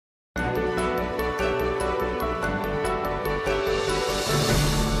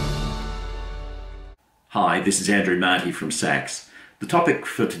Hi, this is Andrew Marty from SACS. The topic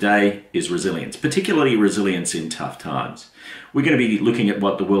for today is resilience, particularly resilience in tough times. We're going to be looking at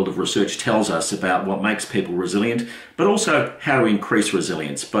what the world of research tells us about what makes people resilient, but also how to increase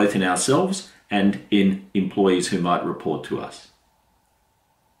resilience, both in ourselves and in employees who might report to us.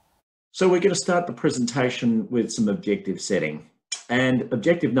 So we're going to start the presentation with some objective setting. And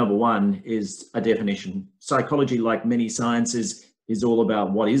objective number one is a definition. Psychology, like many sciences, is all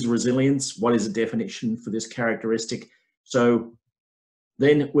about what is resilience, what is a definition for this characteristic. So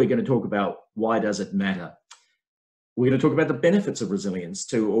then we're going to talk about why does it matter. We're going to talk about the benefits of resilience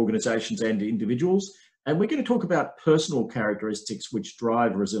to organizations and individuals. And we're going to talk about personal characteristics which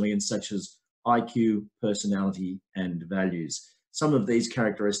drive resilience, such as IQ, personality, and values. Some of these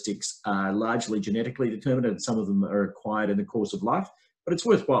characteristics are largely genetically determined and some of them are acquired in the course of life, but it's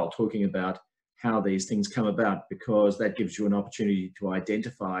worthwhile talking about how these things come about, because that gives you an opportunity to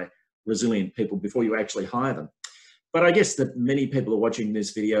identify resilient people before you actually hire them. But I guess that many people are watching this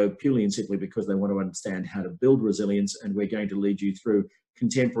video purely and simply because they want to understand how to build resilience, and we're going to lead you through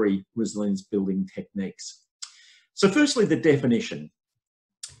contemporary resilience building techniques. So firstly, the definition.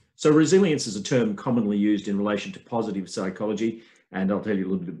 So resilience is a term commonly used in relation to positive psychology, and I'll tell you a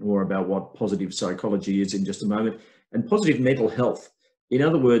little bit more about what positive psychology is in just a moment, and positive mental health. In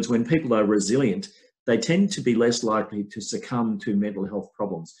other words, when people are resilient, they tend to be less likely to succumb to mental health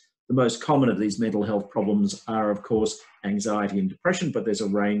problems. The most common of these mental health problems are, of course, anxiety and depression, but there's a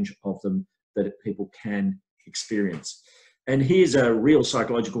range of them that people can experience. And here's a real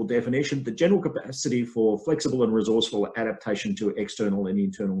psychological definition: the general capacity for flexible and resourceful adaptation to external and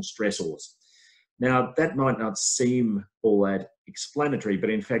internal stressors. Now, that might not seem all that explanatory, but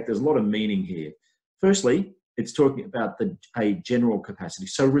in fact, there's a lot of meaning here. Firstly, it's talking about a general capacity.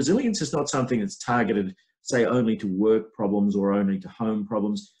 So resilience is not something that's targeted, say, only to work problems or only to home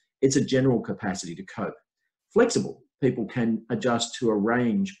problems. It's a general capacity to cope. Flexible, people can adjust to a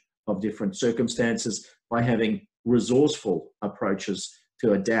range of different circumstances by having resourceful approaches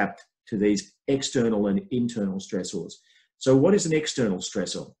to adapt to these external and internal stressors. So what is an external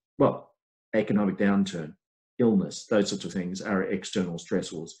stressor? Well, economic downturn, illness, those sorts of things are external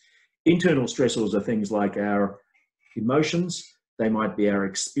stressors. Internal stressors are things like our emotions. They might be our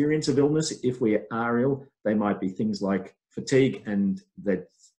experience of illness. If we are ill, they might be things like fatigue, and that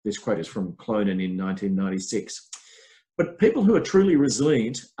this quote is from Clonan in 1996. But people who are truly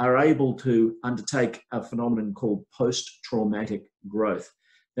resilient are able to undertake a phenomenon called post-traumatic growth.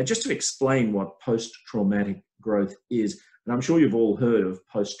 Now, just to explain what post-traumatic growth is, and I'm sure you've all heard of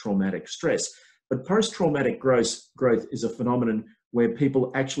post-traumatic stress, but post-traumatic growth is a phenomenon where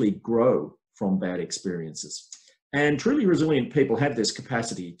people actually grow from bad experiences. And truly resilient people have this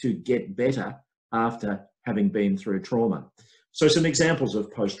capacity to get better after having been through trauma. So some examples of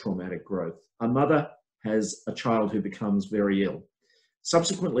post-traumatic growth. A mother has a child who becomes very ill.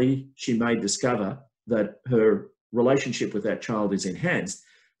 Subsequently, she may discover that her relationship with that child is enhanced,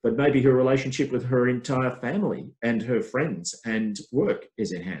 but maybe her relationship with her entire family and her friends and work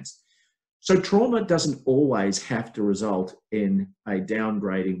is enhanced. So trauma doesn't always have to result in a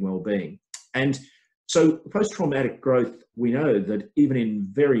downgrading well-being. And so post-traumatic growth, we know that even in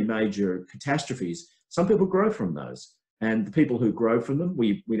very major catastrophes, some people grow from those. And the people who grow from them,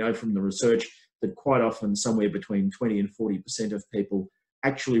 we know from the research that quite often somewhere between 20 and 40% of people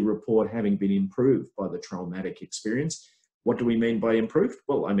actually report having been improved by the traumatic experience. What do we mean by improved?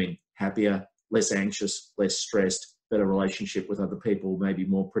 Well, I mean happier, less anxious, less stressed, better relationship with other people, maybe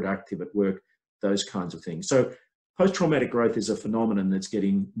more productive at work, those kinds of things. So post-traumatic growth is a phenomenon that's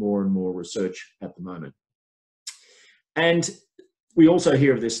getting more and more research at the moment. And we also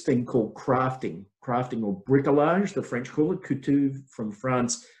hear of this thing called crafting or bricolage, the French call it. Couture from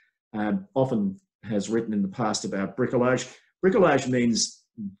France often has written in the past about bricolage. Bricolage means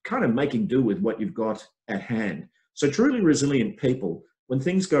kind of making do with what you've got at hand. So truly resilient people, when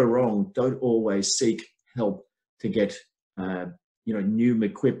things go wrong, don't always seek help to get new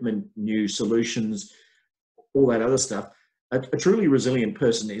equipment, new solutions, all that other stuff. A truly resilient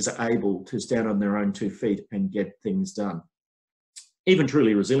person is able to stand on their own 2 feet and get things done. Even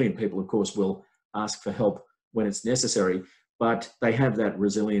truly resilient people, of course, will ask for help when it's necessary, but they have that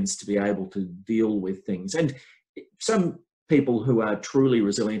resilience to be able to deal with things. And some people who are truly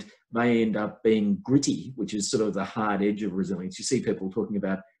resilient may end up being gritty, which is sort of the hard edge of resilience. You see people talking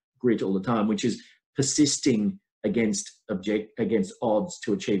about grit all the time, which is persisting against odds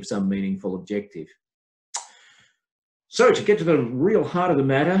to achieve some meaningful objective. So to get to the real heart of the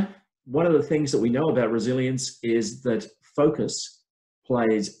matter, one of the things that we know about resilience is that focus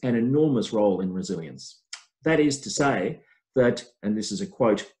plays an enormous role in resilience. That is to say that, and this is a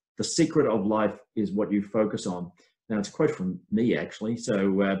quote, the secret of life is what you focus on. Now, it's a quote from me, actually,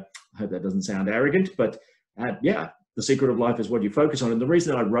 so I hope that doesn't sound arrogant, but yeah, the secret of life is what you focus on. And the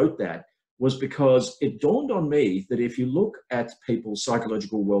reason I wrote that was because it dawned on me that if you look at people's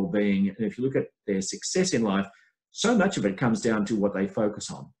psychological well-being and if you look at their success in life, so much of it comes down to what they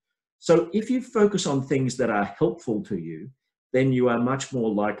focus on. So if you focus on things that are helpful to you, then you are much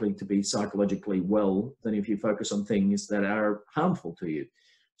more likely to be psychologically well than if you focus on things that are harmful to you.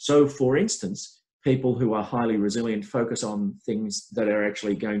 So for instance, people who are highly resilient focus on things that are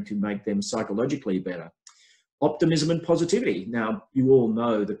actually going to make them psychologically better. Optimism and positivity. Now, you all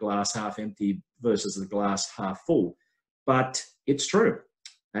know the glass half empty versus the glass half full, but it's true.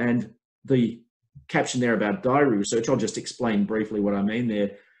 And the caption there about diary research, I'll just explain briefly what I mean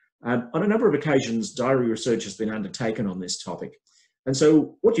there. On a number of occasions, diary research has been undertaken on this topic. And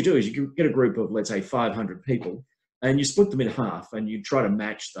so what you do is you get a group of, let's say, 500 people, and you split them in half, and you try to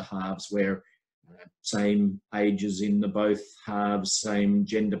match the halves where same ages in the both halves, same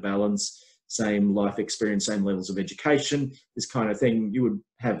gender balance, same life experience, same levels of education, this kind of thing. You would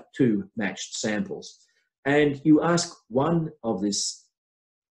have two matched samples. And you ask one of these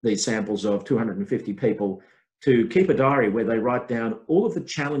samples of 250 people to keep a diary where they write down all of the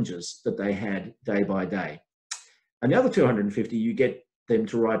challenges that they had day by day. And the other 250, you get them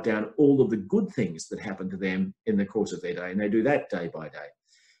to write down all of the good things that happened to them in the course of their day, and they do that day by day.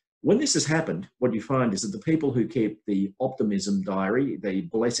 When this has happened, what you find is that the people who keep the optimism diary, the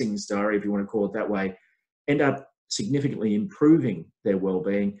blessings diary, if you want to call it that way, end up significantly improving their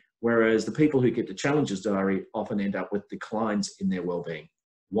well-being, whereas the people who keep the challenges diary often end up with declines in their well-being.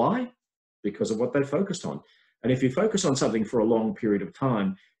 Why? Because of what they focused on. And if you focus on something for a long period of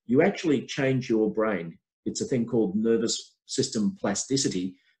time, you actually change your brain. It's a thing called nervous system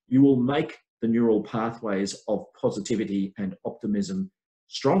plasticity. You will make the neural pathways of positivity and optimism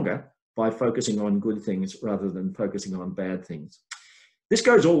stronger by focusing on good things rather than focusing on bad things. This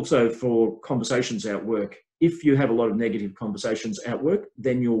goes also for conversations at work. If you have a lot of negative conversations at work,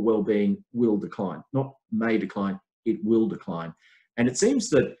 then your well-being will decline. Not may decline, it will decline. And it seems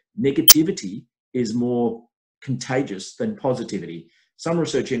that negativity is more contagious than positivity. Some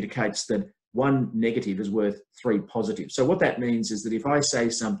research indicates that one negative is worth three positives. So what that means is that if I say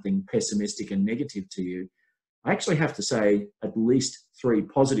something pessimistic and negative to you, I actually have to say at least three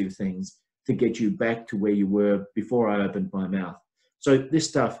positive things to get you back to where you were before I opened my mouth. So this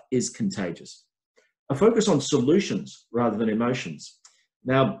stuff is contagious. A focus on solutions rather than emotions.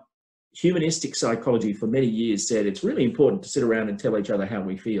 Now, humanistic psychology for many years said it's really important to sit around and tell each other how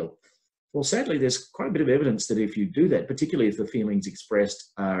we feel. Well, sadly, there's quite a bit of evidence that if you do that, particularly if the feelings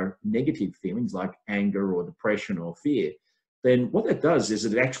expressed are negative feelings like anger or depression or fear, then what that does is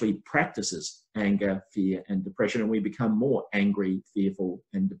it actually practices anger, fear, and depression, and we become more angry, fearful,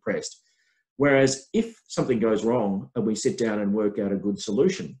 and depressed. Whereas if something goes wrong and we sit down and work out a good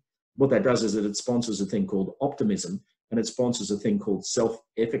solution, what that does is that it sponsors a thing called optimism, and it sponsors a thing called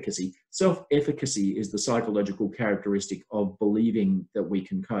self-efficacy. Self-efficacy is the psychological characteristic of believing that we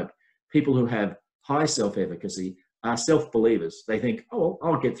can cope. People who have high self-efficacy are self-believers. They think, oh,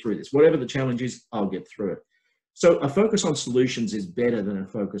 I'll get through this. Whatever the challenge is, I'll get through it. So a focus on solutions is better than a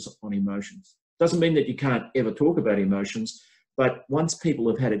focus on emotions. Doesn't mean that you can't ever talk about emotions, but once people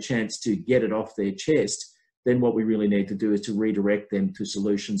have had a chance to get it off their chest, then what we really need to do is to redirect them to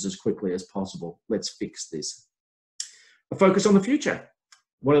solutions as quickly as possible. Let's fix this. A focus on the future.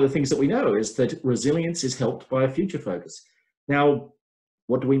 One of the things that we know is that resilience is helped by a future focus. Now,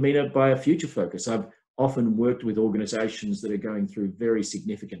 what do we mean by a future focus? I've often worked with organizations that are going through very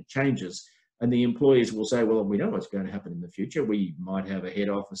significant changes, and the employees will say, well, we know what's going to happen in the future. We might have a head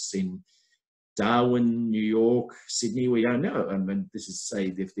office in Darwin, New York, Sydney, we don't know. I mean, this is,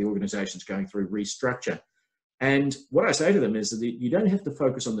 say, if the organization's going through restructure. And what I say to them is that you don't have to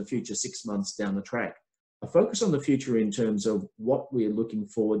focus on the future 6 months down the track. A focus on the future in terms of what we're looking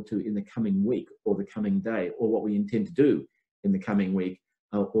forward to in the coming week or the coming day, or what we intend to do in the coming week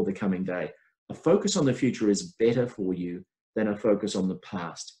or the coming day. A focus on the future is better for you than a focus on the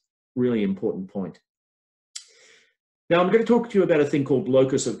past. Really important point. Now, I'm going to talk to you about a thing called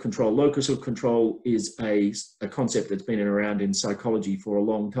locus of control. Locus of control is a concept that's been around in psychology for a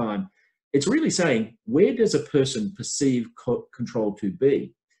long time. It's really saying, where does a person perceive control to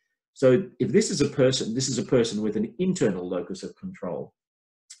be? So if this is a person with an internal locus of control.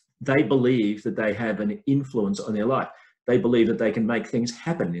 They believe that they have an influence on their life. They believe that they can make things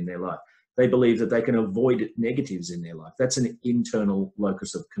happen in their life. They believe that they can avoid negatives in their life. That's an internal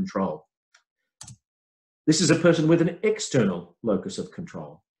locus of control. This is a person with an external locus of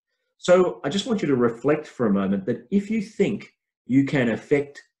control. So I just want you to reflect for a moment that if you think you can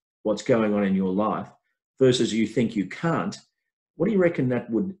affect what's going on in your life versus you think you can't, what do you reckon that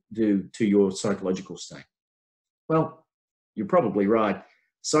would do to your psychological state? Well, you're probably right.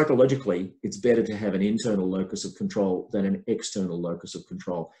 Psychologically, it's better to have an internal locus of control than an external locus of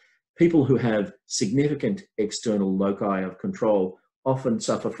control. People who have significant external loci of control often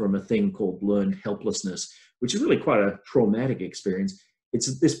suffer from a thing called learned helplessness, which is really quite a traumatic experience.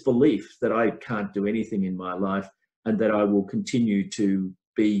 It's this belief that I can't do anything in my life and that I will continue to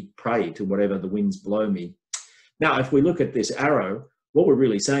be prey to whatever the winds blow me. Now, if we look at this arrow, what we're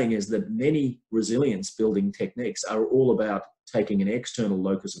really saying is that many resilience building techniques are all about taking an external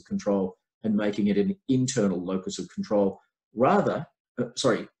locus of control and making it an internal locus of control,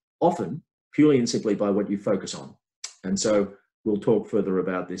 often purely and simply by what you focus on. And so we'll talk further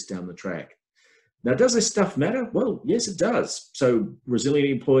about this down the track. Now, does this stuff matter? Well, yes, it does. So resilient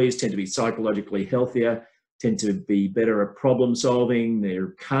employees tend to be psychologically healthier, tend to be better at problem solving,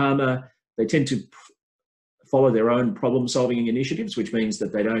 they're calmer, they tend to follow their own problem solving initiatives, which means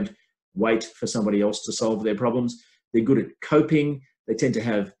that they don't wait for somebody else to solve their problems. They're good at coping. They tend to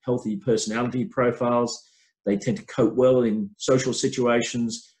have healthy personality profiles. They tend to cope well in social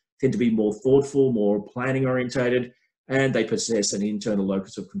situations, tend to be more thoughtful, more planning orientated, and they possess an internal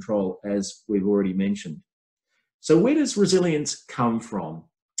locus of control, as we've already mentioned. So where does resilience come from?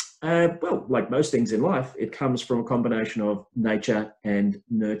 Well, like most things in life, it comes from a combination of nature and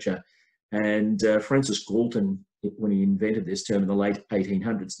nurture. And Francis Galton, when he invented this term in the late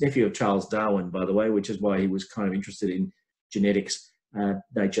 1800s, nephew of Charles Darwin, by the way, which is why he was kind of interested in genetics,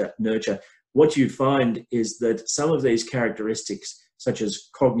 nature, nurture. What you find is that some of these characteristics, such as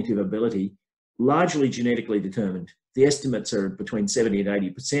cognitive ability, largely genetically determined. The estimates are between 70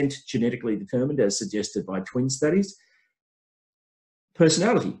 and 80% genetically determined, as suggested by twin studies.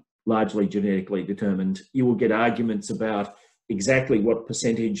 Personality, largely genetically determined. You will get arguments about exactly what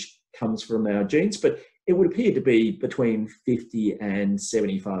percentage comes from our genes, but it would appear to be between 50 and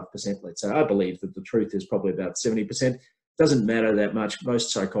 75%, let's say. I believe that the truth is probably about 70%. Doesn't matter that much.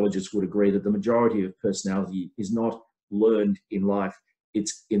 Most psychologists would agree that the majority of personality is not learned in life,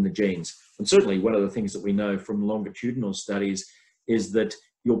 it's in the genes. And certainly one of the things that we know from longitudinal studies is that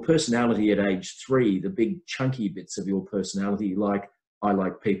your personality at age 3, the big chunky bits of your personality, like I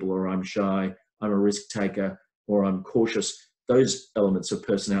like people, or I'm shy, I'm a risk taker, or I'm cautious, those elements of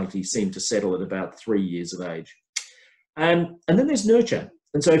personality seem to settle at about 3 years of age. And then there's nurture.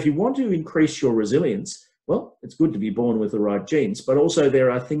 And so if you want to increase your resilience, well, it's good to be born with the right genes, but also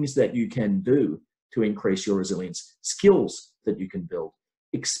there are things that you can do to increase your resilience, skills that you can build,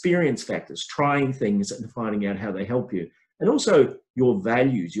 experience factors, trying things and finding out how they help you. And also your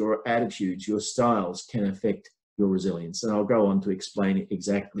values, your attitudes, your styles can affect your resilience. And I'll go on to explain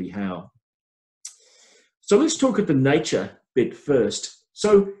exactly how. So let's talk at the nature bit first.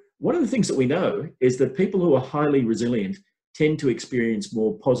 So one of the things that we know is that people who are highly resilient tend to experience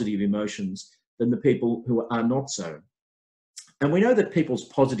more positive emotions than the people who are not so. And we know that people's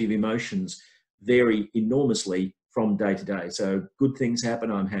positive emotions vary enormously from day to day. So good things happen,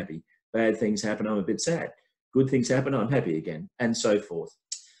 I'm happy. Bad things happen, I'm a bit sad. Good things happen, I'm happy again, and so forth.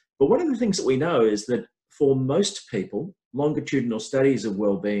 But one of the things that we know is that for most people, longitudinal studies of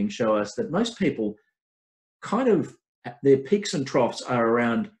well-being show us that most people kind of, their peaks and troughs are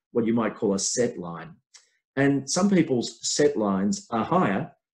around what you might call a set line. And some people's set lines are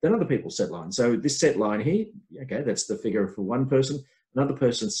higher than other people's set lines. So this set line here, okay, that's the figure for one person. Another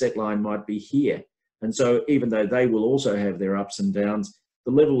person's set line might be here. And so even though they will also have their ups and downs,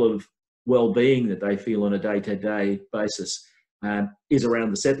 the level of well-being that they feel on a day-to-day basis is around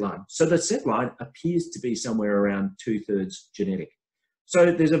the set line. So the set line appears to be somewhere around 2/3 genetic.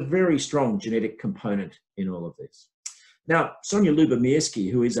 So there's a very strong genetic component in all of this. Now, Sonia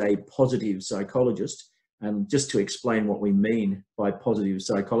Lubomirski, who is a positive psychologist, and just to explain what we mean by positive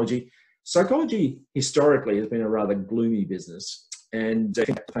psychology, psychology historically has been a rather gloomy business. And I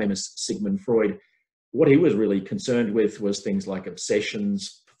think the famous Sigmund Freud, what he was really concerned with was things like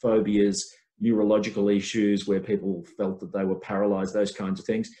obsessions, phobias, neurological issues where people felt that they were paralyzed, those kinds of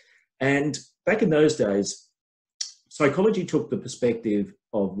things. And back in those days, psychology took the perspective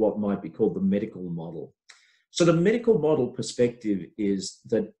of what might be called the medical model. So the medical model perspective is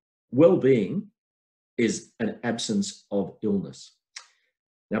that well-being is an absence of illness.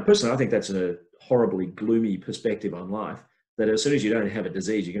 Now, personally, I think that's a horribly gloomy perspective on life, that as soon as you don't have a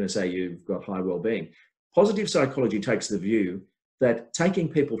disease, you're going to say you've got high well-being. Positive psychology takes the view that taking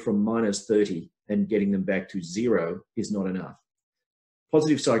people from -30 and getting them back to 0 is not enough.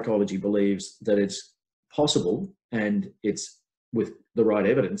 Positive psychology believes that it's possible, and it's with the right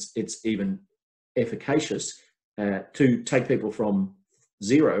evidence, it's even efficacious to take people from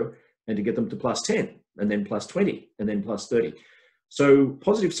 0 and to get them to plus 10 and then plus 20 and then plus 30. So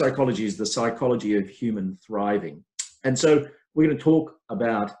positive psychology is the psychology of human thriving. And so we're going to talk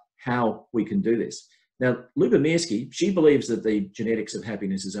about how we can do this. Now, Lubomirsky, she believes that the genetics of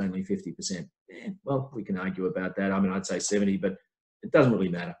happiness is only 50%. Well, we can argue about that. I mean, I'd say 70, but it doesn't really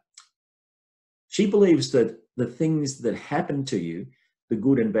matter. She believes that the things that happen to you, the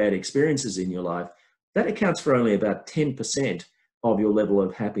good and bad experiences in your life, that accounts for only about 10% of your level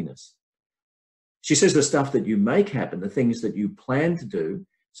of happiness. She says the stuff that you make happen, the things that you plan to do,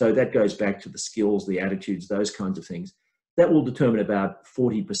 so that goes back to the skills, the attitudes, those kinds of things, that will determine about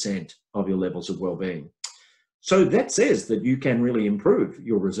 40% of your levels of well-being. So that says that you can really improve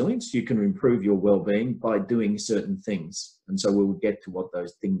your resilience, you can improve your well-being by doing certain things. And so we'll get to what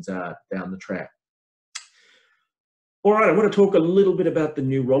those things are down the track. All right, I want to talk a little bit about the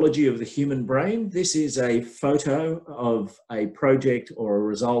neurology of the human brain. This is a photo of a project or a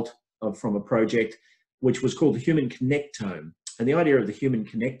result from a project which was called the Human Connectome. And the idea of the Human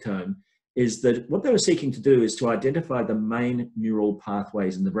Connectome is that what they were seeking to do is to identify the main neural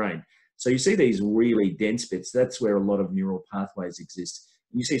pathways in the brain. So you see these really dense bits, that's where a lot of neural pathways exist.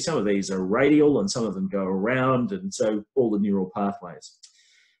 And you see some of these are radial and some of them go around, and so all the neural pathways.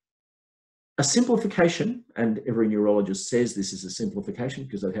 A simplification, and every neurologist says this is a simplification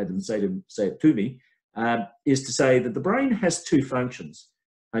because I've had them say it to me, is to say that the brain has two functions.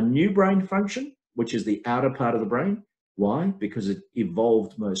 A new brain function, which is the outer part of the brain. Why? Because it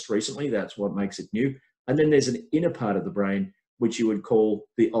evolved most recently. That's what makes it new. And then there's an inner part of the brain, which you would call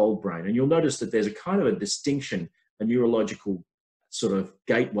the old brain. And you'll notice that there's a kind of a distinction, a neurological sort of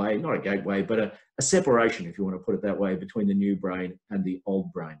gateway, not a gateway, but a separation, if you want to put it that way, between the new brain and the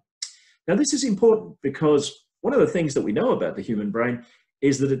old brain. Now, this is important because one of the things that we know about the human brain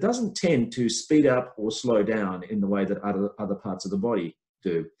is that it doesn't tend to speed up or slow down in the way that other parts of the body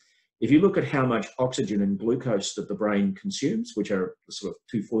do. If you look at how much oxygen and glucose that the brain consumes, which are the sort of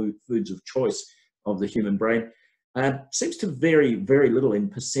two foods of choice of the human brain, seems to vary very little in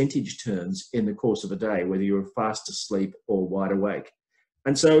percentage terms in the course of a day, whether you're fast asleep or wide awake.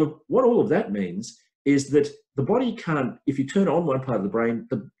 And so what all of that means is that the body can't, if you turn on one part of the brain,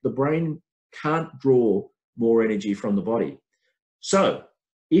 the brain can't draw more energy from the body. So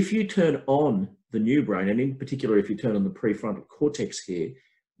if you turn on the new brain, and in particular, if you turn on the prefrontal cortex here,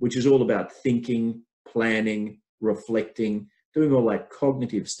 which is all about thinking, planning, reflecting, doing all that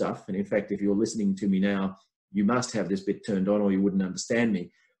cognitive stuff. And in fact, if you're listening to me now, you must have this bit turned on or you wouldn't understand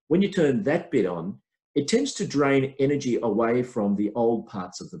me. When you turn that bit on, it tends to drain energy away from the old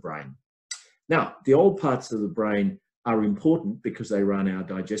parts of the brain. Now, the old parts of the brain are important because they run our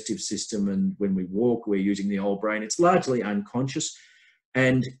digestive system. And when we walk, we're using the old brain. It's largely unconscious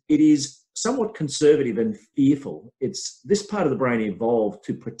and it is somewhat conservative and fearful. This part of the brain evolved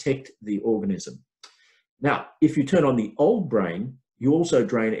to protect the organism. Now, if you turn on the old brain, you also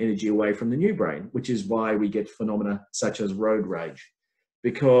drain energy away from the new brain, which is why we get phenomena such as road rage.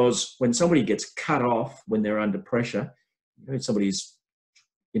 Because when somebody gets cut off, when they're under pressure, somebody's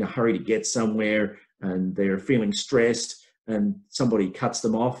in a hurry to get somewhere and they're feeling stressed and somebody cuts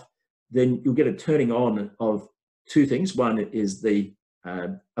them off, then you'll get a turning on of two things. One is the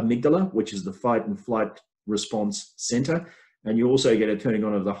amygdala, which is the fight and flight response center. And you also get a turning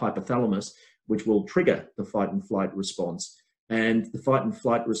on of the hypothalamus, which will trigger the fight and flight response. And the fight and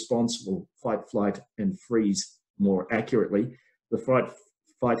flight response, or fight, flight, and freeze more accurately, the fight,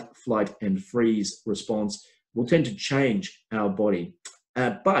 flight, and freeze response will tend to change our body.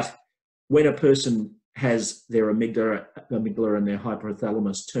 But when a person has their amygdala and their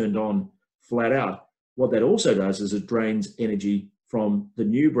hypothalamus turned on flat out, what that also does is it drains energy from the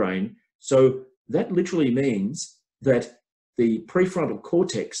new brain. So that literally means that the prefrontal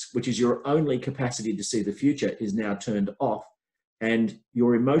cortex, which is your only capacity to see the future, is now turned off, and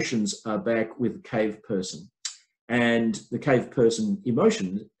your emotions are back with the cave person. And the cave person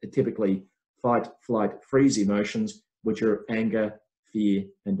emotions are typically fight, flight, freeze emotions, which are anger, fear,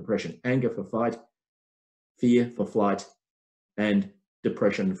 and depression. Anger for fight, fear for flight, and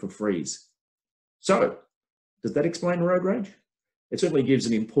depression for freeze. So, does that explain road rage? It certainly gives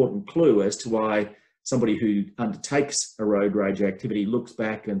an important clue as to why somebody who undertakes a road rage activity looks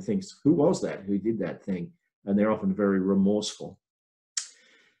back and thinks, who was that? Who did that thing? And they're often very remorseful.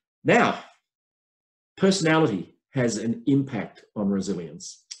 Now, personality has an impact on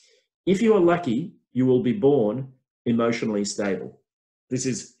resilience. If you are lucky, you will be born emotionally stable. This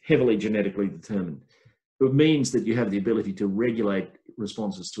is heavily genetically determined. It means that you have the ability to regulate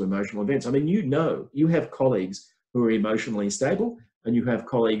responses to emotional events. I mean, you have colleagues who are emotionally stable and you have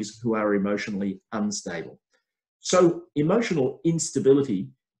colleagues who are emotionally unstable. So emotional instability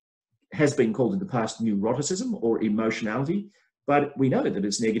has been called in the past neuroticism or emotionality, but we know that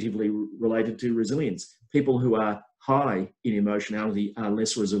it's negatively related to resilience. People who are high in emotionality are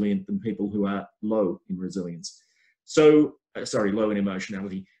less resilient than people who are low in resilience. So, low in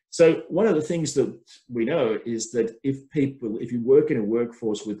emotionality. So one of the things that we know is that if you work in a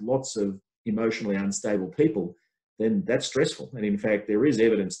workforce with lots of emotionally unstable people, then that's stressful. And in fact, there is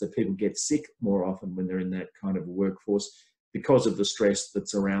evidence that people get sick more often when they're in that kind of a workforce because of the stress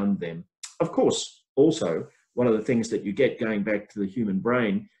that's around them. Of course, also, one of the things that you get, going back to the human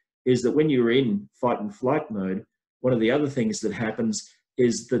brain, is that when you're in fight and flight mode, one of the other things that happens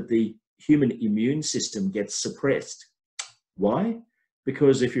is that the human immune system gets suppressed. Why?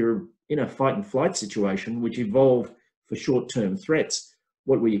 Because if you're in a fight and flight situation, which evolved for short-term threats,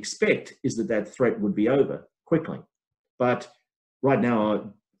 what we expect is that that threat would be over quickly. But right now, I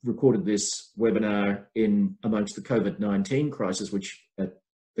recorded this webinar in amongst the COVID-19 crisis, which at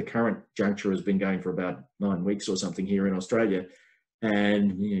the current juncture has been going for about 9 weeks or something here in Australia,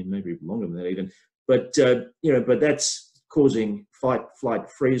 and maybe longer than that even. But but that's causing fight, flight,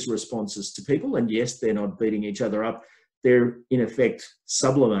 freeze responses to people. And yes, they're not beating each other up. They're in effect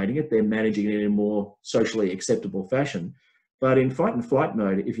sublimating it. They're managing it in a more socially acceptable fashion. But in fight and flight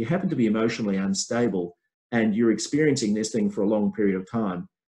mode, if you happen to be emotionally unstable and you're experiencing this thing for a long period of time,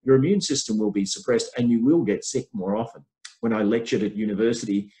 your immune system will be suppressed and you will get sick more often. When I lectured at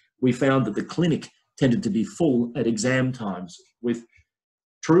university, we found that the clinic tended to be full at exam times with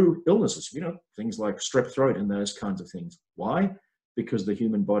true illnesses, things like strep throat and those kinds of things. Why? Because the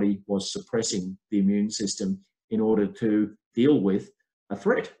human body was suppressing the immune system in order to deal with a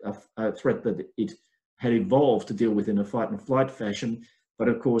threat that it had evolved to deal with in a fight and flight fashion. But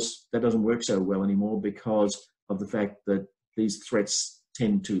of course, that doesn't work so well anymore because of the fact that these threats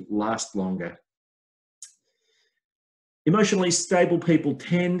tend to last longer. Emotionally stable people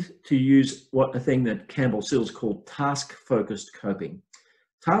tend to use a thing that Campbell Sills called task-focused coping.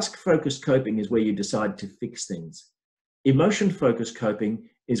 Task-focused coping is where you decide to fix things. Emotion-focused coping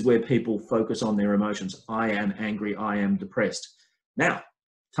is where people focus on their emotions. I am angry, I am depressed. Now,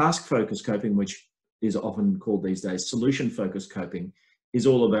 task-focused coping, which is often called these days solution-focused coping, is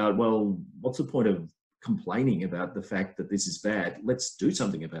all about, well, what's the point of complaining about the fact that this is bad? Let's do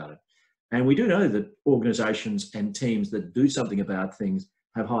something about it. And we do know that organizations and teams that do something about things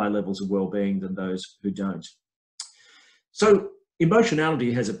have higher levels of well-being than those who don't. So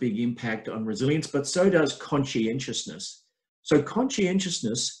emotionality has a big impact on resilience, but so does conscientiousness. So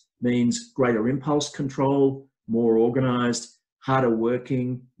conscientiousness means greater impulse control, more organized, harder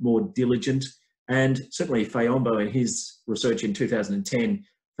working, more diligent. And certainly Fayombo, in his research in 2010,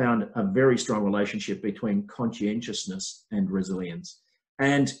 found a very strong relationship between conscientiousness and resilience.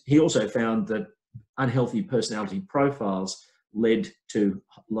 And he also found that unhealthy personality profiles led to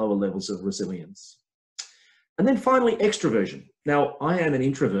lower levels of resilience. And then finally, extroversion. Now, I am an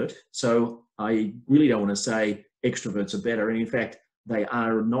introvert, so I really don't want to say extroverts are better. And in fact, they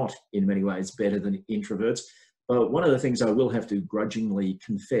are not in many ways better than introverts. But one of the things I will have to grudgingly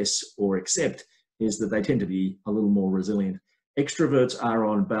confess or accept is that they tend to be a little more resilient. Extroverts are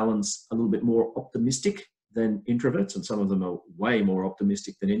on balance a little bit more optimistic than introverts, and some of them are way more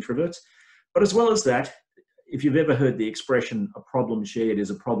optimistic than introverts. But as well as that, if you've ever heard the expression, a problem shared is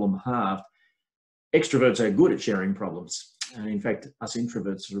a problem halved, extroverts are good at sharing problems. And in fact, us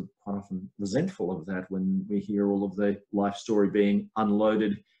introverts are quite often resentful of that when we hear all of the life story being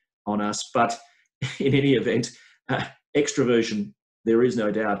unloaded on us. But in any event, extroversion, there is no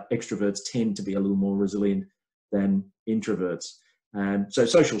doubt extroverts tend to be a little more resilient than introverts. So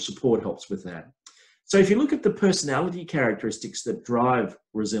social support helps with that. So if you look at the personality characteristics that drive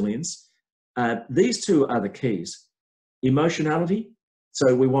resilience, these two are the keys. Emotionality,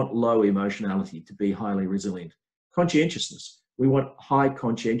 so we want low emotionality to be highly resilient. Conscientiousness, we want high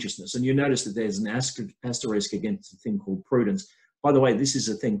conscientiousness. And you notice that there's an asterisk against a thing called prudence. By the way, this is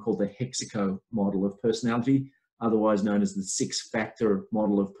a thing called the Hexaco model of personality, otherwise known as the 6-factor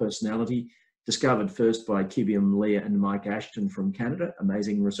model of personality, discovered first by Kibiam Leah and Mike Ashton from Canada.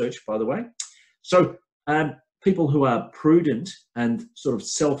 Amazing research, by the way. So people who are prudent and sort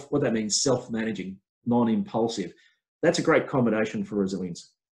of what that means, self-managing, non-impulsive, that's a great combination for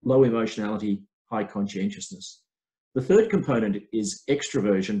resilience. Low emotionality, high conscientiousness. The third component is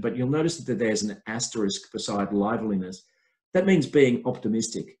extroversion, but you'll notice that there's an asterisk beside liveliness. That means being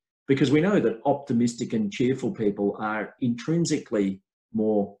optimistic, because we know that optimistic and cheerful people are intrinsically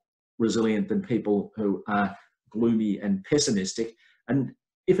more resilient than people who are gloomy and pessimistic. And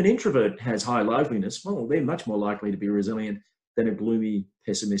if an introvert has high liveliness, well, they're much more likely to be resilient than a gloomy,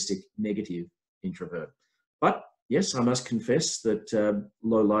 pessimistic, negative introvert. But yes, I must confess that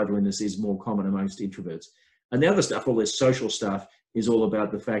low liveliness is more common amongst introverts. And the other stuff, all this social stuff, is all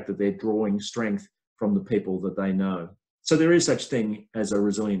about the fact that they're drawing strength from the people that they know. So there is such thing as a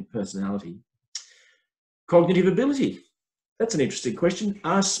resilient personality. Cognitive ability. That's an interesting question.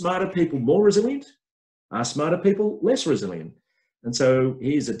 Are smarter people more resilient? Are smarter people less resilient? And so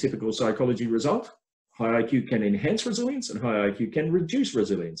here's a typical psychology result. High IQ can enhance resilience and high IQ can reduce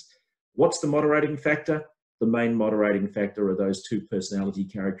resilience. What's the moderating factor? The main moderating factor are those two personality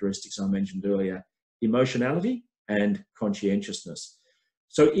characteristics I mentioned earlier, emotionality and conscientiousness.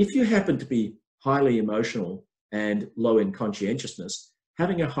 So if you happen to be highly emotional and low in conscientiousness,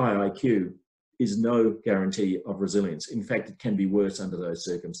 having a high IQ is no guarantee of resilience. In fact, it can be worse under those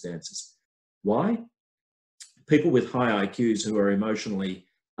circumstances. Why? People with high IQs who are emotionally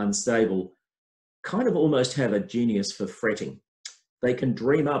unstable kind of almost have a genius for fretting. They can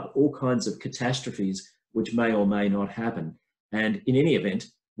dream up all kinds of catastrophes which may or may not happen. And in any event,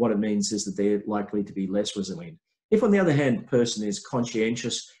 what it means is that they're likely to be less resilient. If, on the other hand, the person is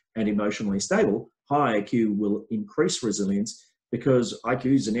conscientious and emotionally stable, high IQ will increase resilience because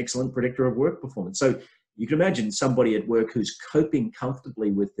IQ is an excellent predictor of work performance. So you can imagine somebody at work who's coping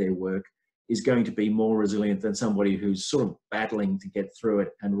comfortably with their work is going to be more resilient than somebody who's sort of battling to get through it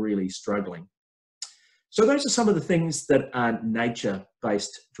and really struggling. So those are some of the things that are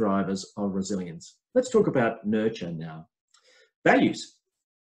nature-based drivers of resilience. Let's talk about nurture now. Values.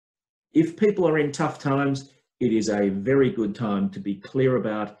 If people are in tough times, it is a very good time to be clear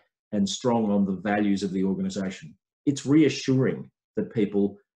about and strong on the values of the organization. It's reassuring that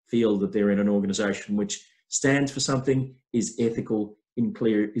people feel that they're in an organization which stands for something, is ethical,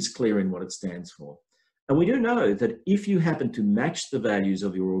 is clear in what it stands for. And we do know that if you happen to match the values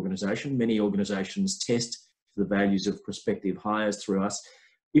of your organization, many organizations test the values of prospective hires through us.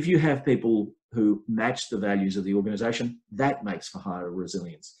 If you have people who match the values of the organization, that makes for higher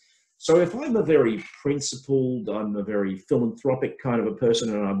resilience. So if I'm a very principled, I'm a very philanthropic kind of a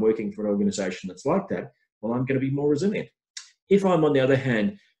person and I'm working for an organization that's like that, well, I'm going to be more resilient. If I'm, on the other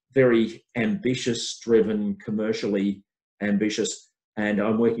hand, very ambitious, driven, commercially ambitious, and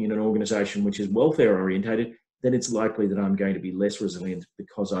I'm working in an organization which is welfare orientated, then it's likely that I'm going to be less resilient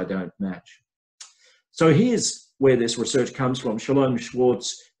because I don't match. So here's where this research comes from. Shalom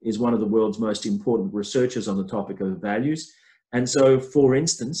Schwartz is one of the world's most important researchers on the topic of values. And so, for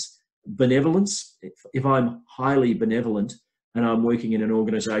instance, benevolence, if I'm highly benevolent and I'm working in an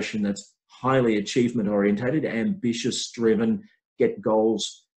organization that's highly achievement orientated, ambitious, driven, get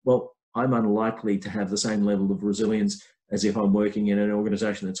goals, well, I'm unlikely to have the same level of resilience as if I'm working in an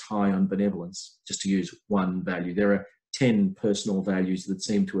organization that's high on benevolence, just to use one value. There are 10 personal values that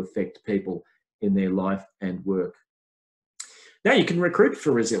seem to affect people in their life and work. Now you can recruit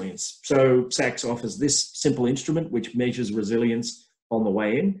for resilience. So SACS offers this simple instrument which measures resilience on the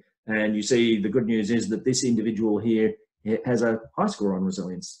way in. And you see the good news is that this individual here has a high score on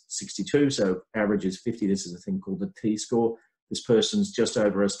resilience, 62. So average is 50. This is a thing called the T-score. This person's just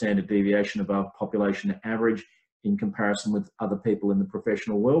over a standard deviation above population average in comparison with other people in the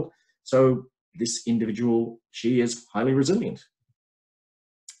professional world. So this individual, she is highly resilient.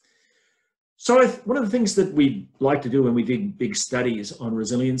 So one of the things that we like to do when we did big studies on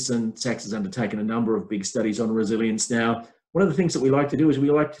resilience, and SACS has undertaken a number of big studies on resilience now, one of the things that we like to do is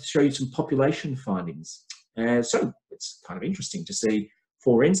we like to show you some population findings. So it's kind of interesting to see,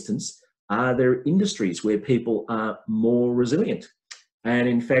 for instance, are there industries where people are more resilient? And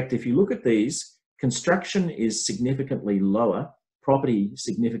in fact, if you look at these, construction is significantly lower, property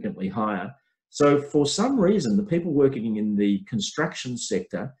significantly higher. So for some reason, the people working in the construction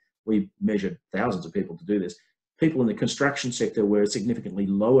sector, we measured thousands of people to do this, people in the construction sector were significantly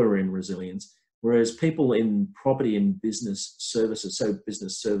lower in resilience, whereas people in property and business services, so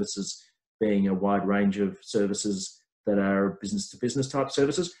business services being a wide range of services that are business to business type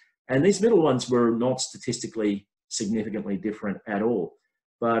services, and these middle ones were not statistically significantly different at all.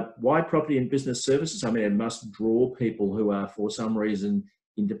 But why property and business services? I mean, it must draw people who are, for some reason,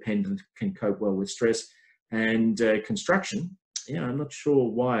 independent, can cope well with stress. And construction, yeah, I'm not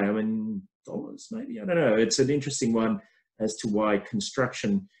sure why. I mean, dollars maybe, I don't know. It's an interesting one as to why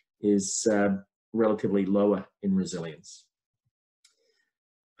construction is relatively lower in resilience.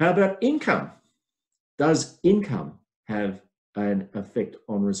 How about income? Does income have an effect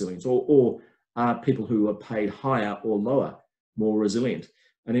on resilience, or are people who are paid higher or lower more resilient?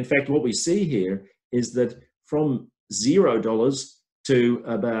 And in fact, what we see here is that from $0 to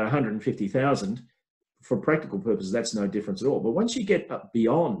about 150,000, for practical purposes, that's no difference at all. But once you get up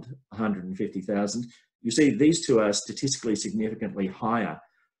beyond 150,000, you see these two are statistically significantly higher.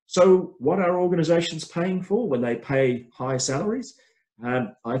 So what are organizations paying for when they pay high salaries?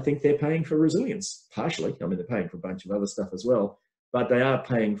 I think they're paying for resilience, partially. I mean, they're paying for a bunch of other stuff as well, but they are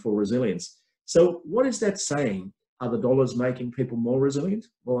paying for resilience. So what is that saying? Are the dollars making people more resilient?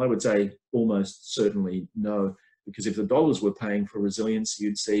 Well, I would say almost certainly no, because if the dollars were paying for resilience,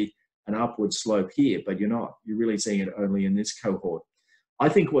 you'd see an upward slope here, but you're not. You're really seeing it only in this cohort. I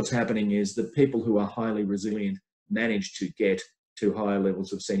think what's happening is that people who are highly resilient manage to get to higher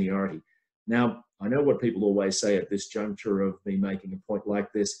levels of seniority. Now, I know what people always say at this juncture of me making a point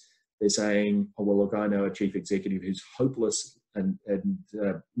like this. They're saying, oh, well, look, I know a chief executive who's hopeless and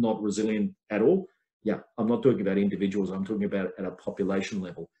not resilient at all. Yeah, I'm not talking about individuals. I'm talking about at a population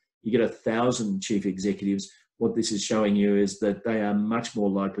level. You get 1,000 chief executives. What this is showing you is that they are much more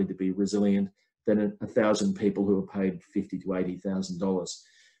likely to be resilient than 1,000 people who are paid $50,000 to $80,000.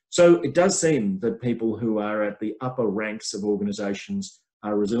 So it does seem that people who are at the upper ranks of organizations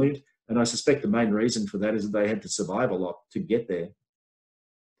are resilient. And I suspect the main reason for that is that they had to survive a lot to get there.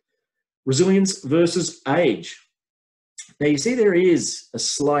 Resilience versus age. Now you see there is a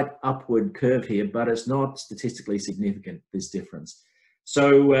slight upward curve here, but it's not statistically significant, this difference.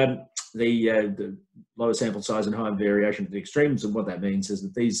 So the lower sample size and higher variation at the extremes, and what that means is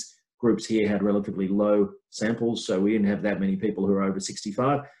that these groups here had relatively low samples, so we didn't have that many people who are over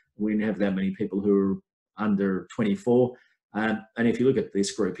 65. We didn't have that many people who are under 24. And if you look at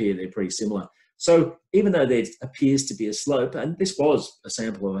this group here, they're pretty similar. So even though there appears to be a slope, and this was a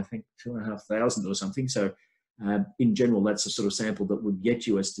sample of, I think, 2,500 or something. So in general, that's the sort of sample that would get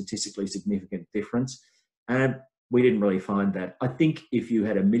you a statistically significant difference. We didn't really find that. I think if you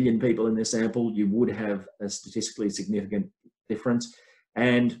had 1 million people in this sample, you would have a statistically significant difference.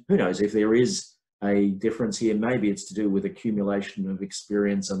 And who knows, if there is a difference here, maybe it's to do with accumulation of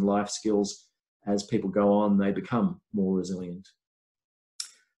experience and life skills. As people go on, they become more resilient.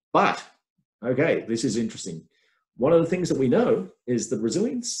 But, okay, this is interesting. One of the things that we know is that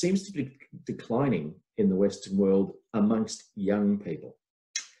resilience seems to be declining in the Western world amongst young people.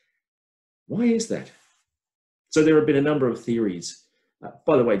 Why is that? So there have been a number of theories.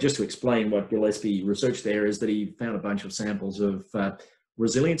 By the way, just to explain what Gillespie researched there is that he found a bunch of samples of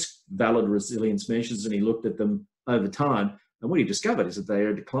resilience, valid resilience measures, and he looked at them over time. And what he discovered is that they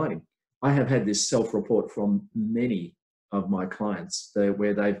are declining. I have had this self-report from many of my clients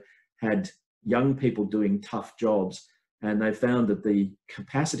where they've had young people doing tough jobs, and they found that the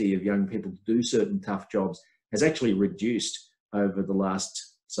capacity of young people to do certain tough jobs has actually reduced over the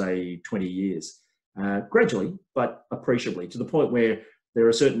last, say, 20 years. Gradually, but appreciably, to the point where there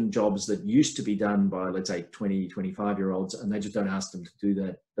are certain jobs that used to be done by, let's say, 20, 25-year-olds, and they just don't ask them to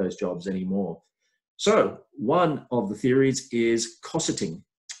do those jobs anymore. So one of the theories is cosseting.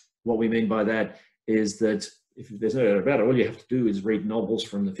 What we mean by that is that, if there's no doubt about it, all you have to do is read novels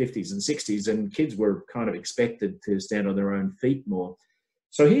from the 50s and 60s, and kids were kind of expected to stand on their own feet more.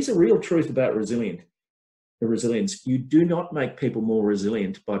 So here's a real truth about resilience. You do not make people more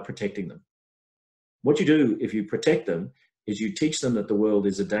resilient by protecting them. What you do if you protect them is you teach them that the world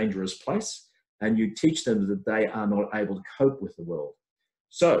is a dangerous place, and you teach them that they are not able to cope with the world.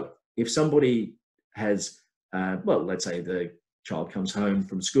 So if somebody has, well, let's say the child comes home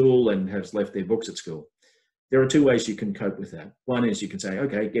from school and has left their books at school, there are two ways you can cope with that. One is you can say,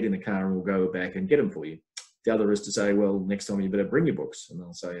 okay, get in the car and we'll go back and get them for you. The other is to say, well, next time you better bring your books. And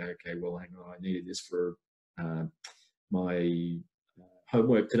they'll say, okay, well, hang on, I needed this for my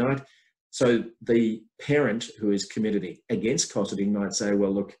homework tonight. So the parent who is committed against cosseting might say,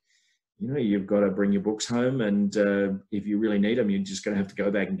 well, look, you know, you've got to bring your books home, and if you really need them, you're just going to have to go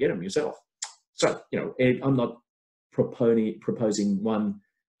back and get them yourself. So, you know, I'm not proposing one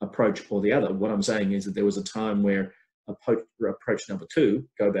approach or the other. What I'm saying is that there was a time where approach number 2,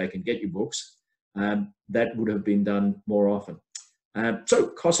 go back and get your books, that would have been done more often. So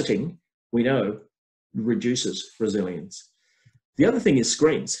cosseting, we know, reduces resilience. The other thing is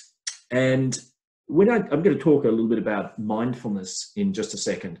screens. And I'm going to talk a little bit about mindfulness in just a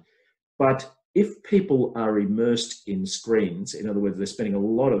second. But if people are immersed in screens, in other words, they're spending a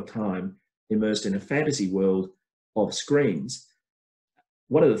lot of time immersed in a fantasy world of screens,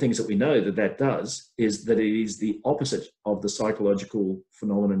 one of the things that we know that does is that it is the opposite of the psychological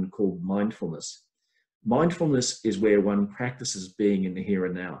phenomenon called mindfulness. Mindfulness is where one practices being in the here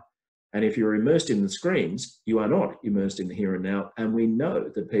and now. And if you're immersed in the screens, you are not immersed in the here and now. And we know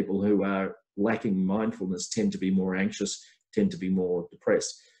that people who are lacking mindfulness tend to be more anxious, tend to be more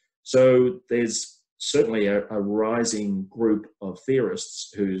depressed. So there's certainly a rising group of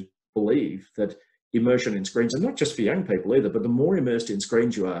theorists who believe that immersion in screens, and not just for young people either, but the more immersed in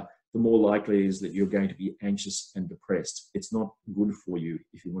screens you are, the more likely it is that you're going to be anxious and depressed. It's not good for you,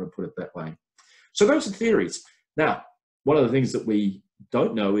 if you want to put it that way. So those are theories. Now, one of the things that we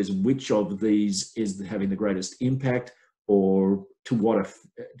don't know is which of these is having the greatest impact, or to what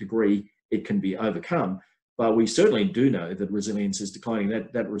degree it can be overcome. But we certainly do know that resilience is declining.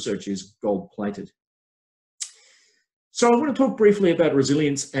 That research is gold-plated. So I want to talk briefly about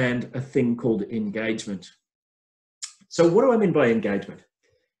resilience and a thing called engagement. So what do I mean by engagement?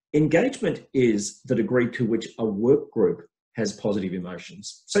 Engagement is the degree to which a work group has positive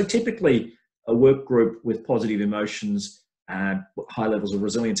emotions. So typically, a work group with positive emotions, high levels of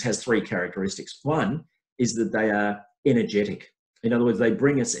resilience, has three characteristics. One is that they are energetic. In other words, they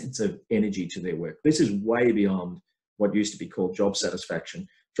bring a sense of energy to their work. This is way beyond what used to be called job satisfaction.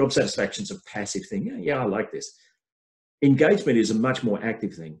 Job satisfaction is a passive thing. Yeah, I like this. Engagement is a much more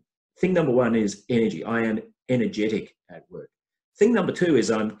active thing. Thing number one is energy. I am energetic at work. Thing number two is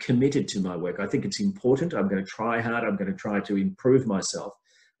I'm committed to my work. I think it's important. I'm going to try hard. I'm going to try to improve myself.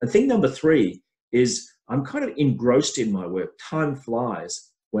 And thing number three is I'm kind of engrossed in my work. Time flies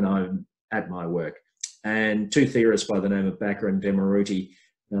when I'm at my work. And two theorists by the name of Bakker and Demaruti,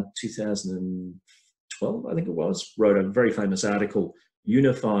 2012, I think it was, wrote a very famous article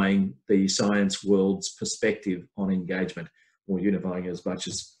unifying the science world's perspective on engagement, or unifying as much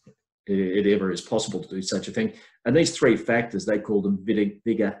as it ever is possible to do such a thing. And these three factors, they call them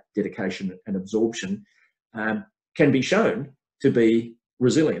vigor, dedication, and absorption, can be shown to be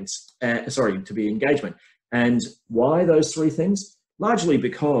resilience, to be engagement. And why those three things? Largely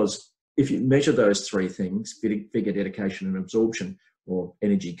because if you measure those three things, vigor, dedication, and absorption, or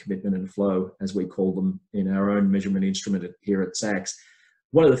energy, commitment, and flow, as we call them in our own measurement instrument here at SACS,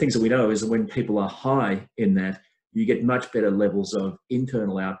 one of the things that we know is that when people are high in that, you get much better levels of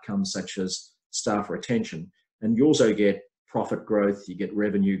internal outcomes such as staff retention. And you also get profit growth, you get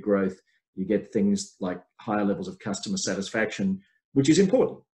revenue growth, you get things like higher levels of customer satisfaction, which is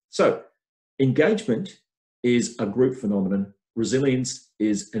important. So engagement is a group phenomenon. Resilience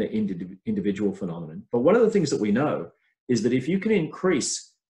is an individual phenomenon. But one of the things that we know is that if you can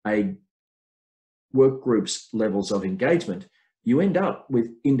increase a work group's levels of engagement, you end up with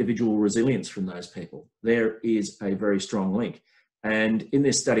individual resilience from those people. There is a very strong link. And in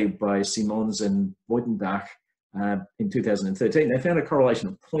this study by Simons and Buitenbach in 2013, they found a correlation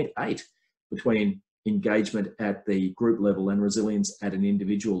of 0.8 between engagement at the group level and resilience at an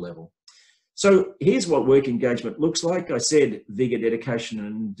individual level. So here's what work engagement looks like. I said vigor, dedication,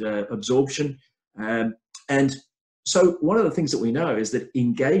 and absorption. And so one of the things that we know is that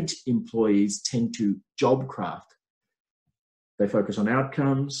engaged employees tend to job craft. They focus on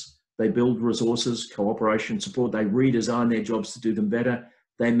outcomes, they build resources, cooperation, support, they redesign their jobs to do them better,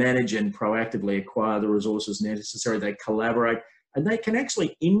 they manage and proactively acquire the resources necessary, they collaborate, and they can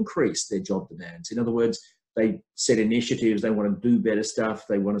actually increase their job demands. In other words, they set initiatives, they want to do better stuff,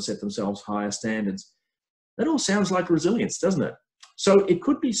 they want to set themselves higher standards. That all sounds like resilience, doesn't it? So it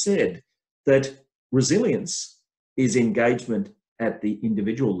could be said that resilience is engagement at the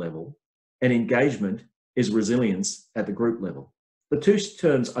individual level, and engagement is resilience at the group level. The two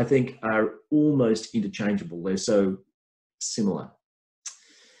terms, I think, are almost interchangeable. They're so similar.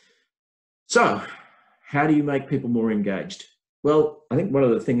 So how do you make people more engaged? Well, I think one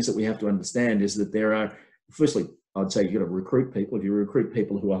of the things that we have to understand is that there are, firstly, I'd say you've got to recruit people. If you recruit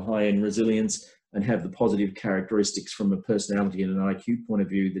people who are high in resilience and have the positive characteristics from a personality and an IQ point of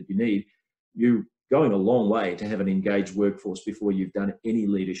view that you need, you're going a long way to have an engaged workforce before you've done any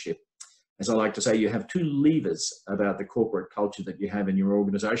leadership. As I like to say, you have two levers about the corporate culture that you have in your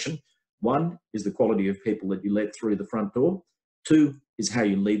organization. One is the quality of people that you let through the front door. Two is how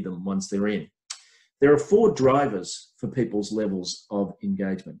you lead them once they're in. There are four drivers for people's levels of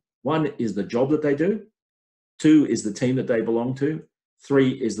engagement. One is the job that they do. Two is the team that they belong to.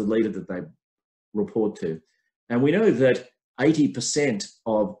 Three is the leader that they report to. And we know that 80%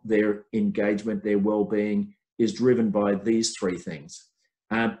 of their engagement, their well-being, is driven by these three things.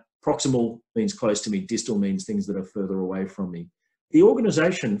 Proximal means close to me, distal means things that are further away from me. The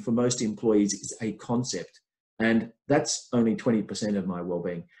organization for most employees is a concept, and that's only 20% of my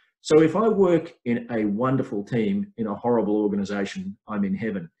well-being. So if I work in a wonderful team in a horrible organization, I'm in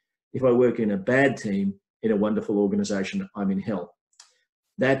heaven. If I work in a bad team in a wonderful organization, I'm in hell.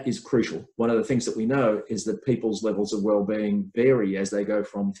 That is crucial. One of the things that we know is that people's levels of well-being vary as they go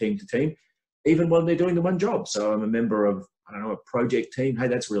from team to team, even when they're doing the one job. So I'm a member of, a project team. Hey,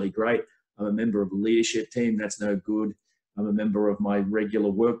 that's really great. I'm a member of a leadership team. That's no good. I'm a member of my regular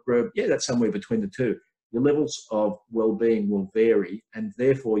work group. Yeah, that's somewhere between the two. Your levels of well-being will vary, and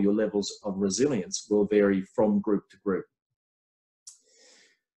therefore your levels of resilience will vary from group to group.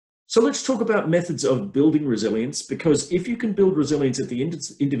 So let's talk about methods of building resilience, because if you can build resilience at the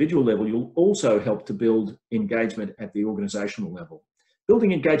individual level, you'll also help to build engagement at the organizational level.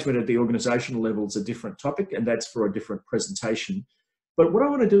 Building engagement at the organizational level is a different topic, and that's for a different presentation. But what I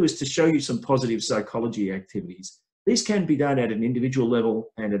want to do is to show you some positive psychology activities. These can be done at an individual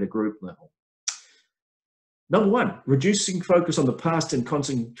level and at a group level. Number one, reducing focus on the past and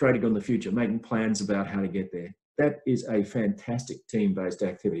concentrating on the future, making plans about how to get there. That is a fantastic team-based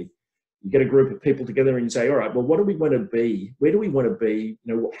activity. You get a group of people together and you say, all right, well, what do we want to be? Where do we want to be?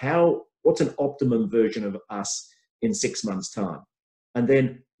 You know, what's an optimum version of us in 6 months' time? And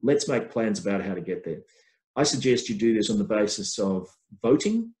then let's make plans about how to get there. I suggest you do this on the basis of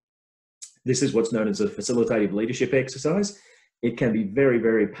voting. This is what's known as a facilitative leadership exercise. It can be very,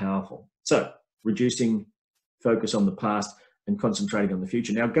 very powerful. So reducing focus on the past and concentrating on the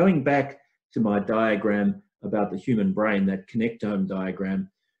future. Now, going back to my diagram about the human brain, that connectome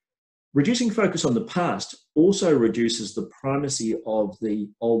diagram, reducing focus on the past also reduces the primacy of the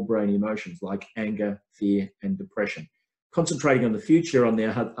old brain emotions like anger, fear, and depression. Concentrating on the future, on the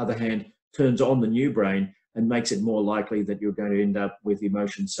other hand, turns on the new brain and makes it more likely that you're going to end up with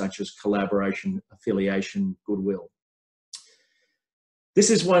emotions such as collaboration, affiliation, goodwill. This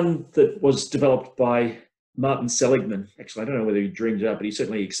is one that was developed by Martin Seligman. Actually, I don't know whether he dreamed it up, but he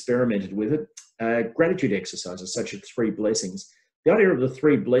certainly experimented with it. Gratitude exercises such as 3 blessings. The idea of the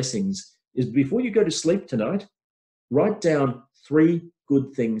 3 blessings is before you go to sleep tonight, write down 3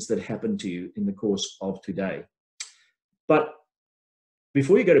 good things that happened to you in the course of today. But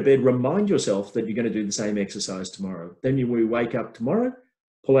before you go to bed, remind yourself that you're going to do the same exercise tomorrow. Then when you wake up tomorrow,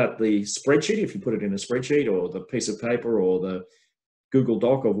 pull out the spreadsheet, if you put it in a spreadsheet, or the piece of paper, or the Google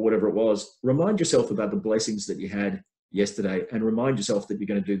Doc, or whatever it was. Remind yourself about the blessings that you had yesterday, and remind yourself that you're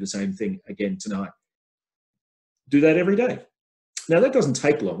going to do the same thing again tonight. Do that every day. Now, that doesn't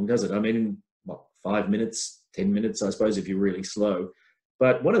take long, does it? I mean, what, 5 minutes, 10 minutes, I suppose, if you're really slow.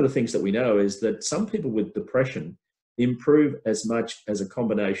 But one of the things that we know is that some people with depression improve as much as a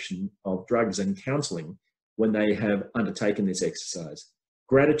combination of drugs and counseling when they have undertaken this exercise.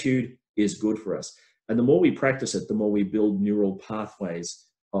 Gratitude is good for us. And the more we practice it, the more we build neural pathways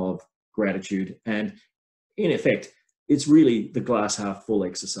of gratitude. And in effect, it's really the glass half full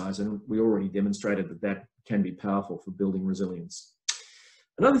exercise. And we already demonstrated that that can be powerful for building resilience.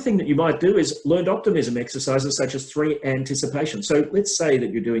 Another thing that you might do is learned optimism exercises such as 3 anticipation. So let's say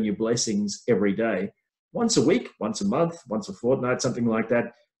that you're doing your blessings every day. Once a week, once a month, once a fortnight, something like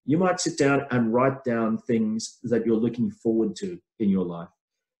that, you might sit down and write down things that you're looking forward to in your life.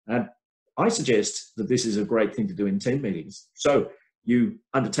 I suggest that this is a great thing to do in team meetings. So you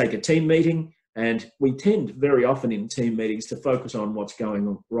undertake a team meeting, and we tend very often in team meetings to focus on what's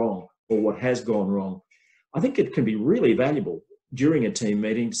going wrong or what has gone wrong. I think it can be really valuable during a team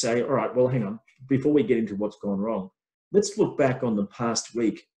meeting to say, all right, well, hang on, before we get into what's gone wrong, let's look back on the past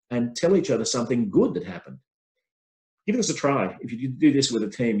week and tell each other something good that happened. Give this a try. If you do this with a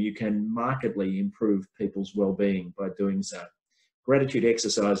team, you can markedly improve people's well-being by doing so. Gratitude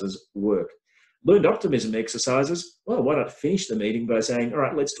exercises work. Learned optimism exercises, well, why not finish the meeting by saying, all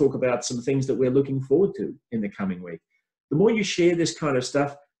right, let's talk about some things that we're looking forward to in the coming week. The more you share this kind of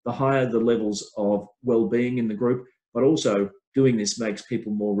stuff, the higher the levels of well-being in the group, but also doing this makes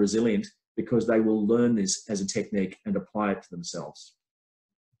people more resilient because they will learn this as a technique and apply it to themselves.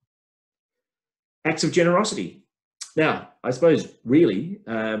 Acts of generosity. Now, I suppose really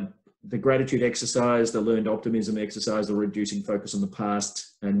the gratitude exercise, the learned optimism exercise, the reducing focus on the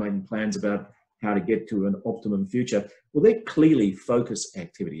past and making plans about how to get to an optimum future, well, they're clearly focus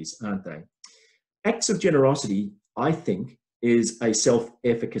activities, aren't they? Acts of generosity, I think, is a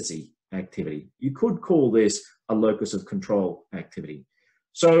self-efficacy activity. You could call this a locus of control activity.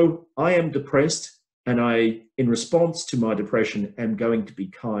 So I am depressed, and I, in response to my depression, am going to be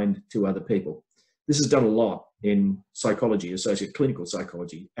kind to other people. This is done a lot in psychology, associate clinical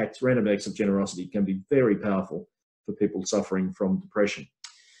psychology. Random acts of generosity can be very powerful for people suffering from depression.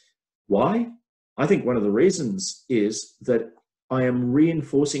 Why? I think one of the reasons is that I am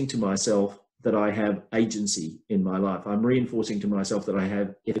reinforcing to myself that I have agency in my life. I'm reinforcing to myself that I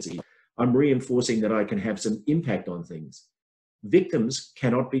have efficacy. I'm reinforcing that I can have some impact on things. Victims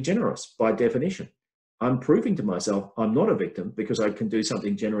cannot be generous by definition. I'm proving to myself I'm not a victim because I can do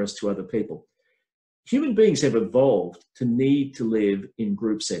something generous to other people. Human beings have evolved to need to live in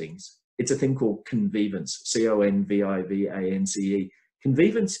group settings. It's a thing called convivance, C-O-N-V-I-V-A-N-C-E.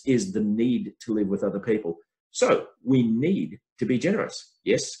 Convivance is the need to live with other people. So we need to be generous.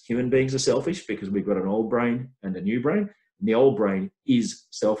 Yes, human beings are selfish because we've got an old brain and a new brain. And the old brain is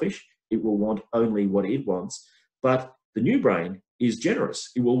selfish. It will want only what it wants. But the new brain is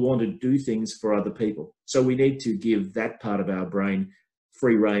generous. It will want to do things for other people. So we need to give that part of our brain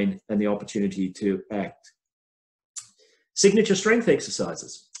free rein and the opportunity to act. Signature strength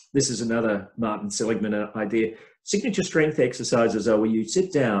exercises. This is another Martin Seligman idea. Signature strength exercises are where you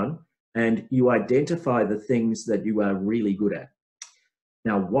sit down and you identify the things that you are really good at.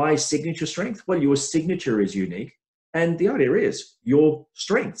 Now, why signature strength? Well, your signature is unique. And the idea is your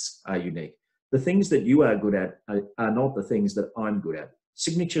strengths are unique. The things that you are good at are not the things that I'm good at.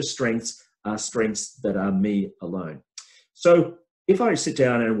 Signature strengths are strengths that are me alone. So if I sit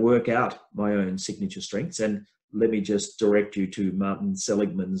down and work out my own signature strengths, and let me just direct you to Martin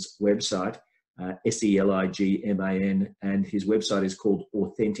Seligman's website, Seligman, and his website is called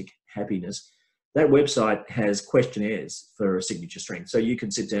Authentic Happiness. That website has questionnaires for a signature strength. So you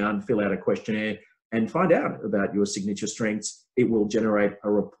can sit down, fill out a questionnaire, and find out about your signature strengths. It will generate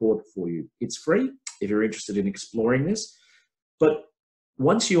a report for you. It's free if you're interested in exploring this. But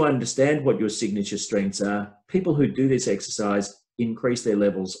once you understand what your signature strengths are, people who do this exercise increase their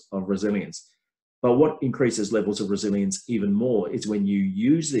levels of resilience. But what increases levels of resilience even more is when you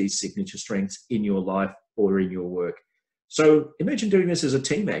use these signature strengths in your life or in your work. So imagine doing this as a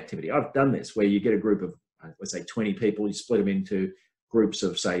team activity. I've done this where you get a group of, let's say 20 people, you split them into groups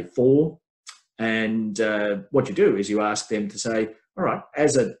of say 4. And what you do is you ask them to say, all right,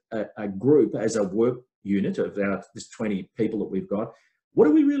 as a group, as a work unit of this 20 people that we've got, what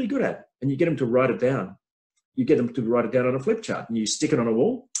are we really good at? And you get them to write it down. You get them to write it down on a flip chart and you stick it on a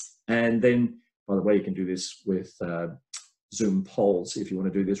wall. And then, by the way, you can do this with Zoom polls if you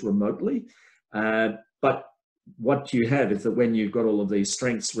want to do this remotely. But what you have is that when you've got all of these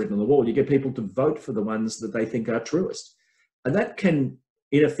strengths written on the wall, you get people to vote for the ones that they think are truest. And that can,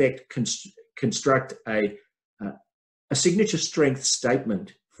 in effect, construct a signature strength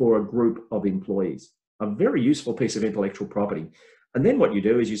statement for a group of employees, a very useful piece of intellectual property. And then what you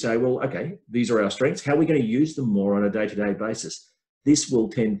do is you say, well, okay, these are our strengths. How are we going to use them more on a day-to-day basis? This will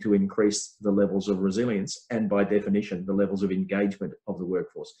tend to increase the levels of resilience and, by definition, the levels of engagement of the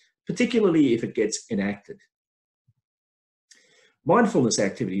workforce, particularly if it gets enacted. Mindfulness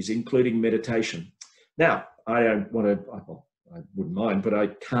activities, including meditation. Now, I don't want to, I wouldn't mind, but I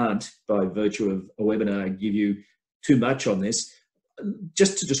can't, by virtue of a webinar, give you too much on this.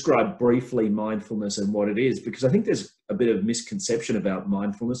 Just to describe briefly mindfulness and what it is, because I think there's a bit of misconception about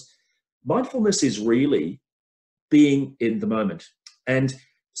mindfulness. Mindfulness is really being in the moment. And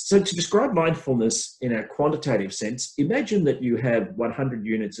so to describe mindfulness in a quantitative sense, imagine that you have 100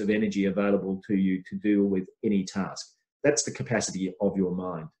 units of energy available to you to deal with any task. That's the capacity of your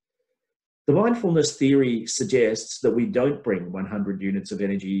mind. The mindfulness theory suggests that we don't bring 100 units of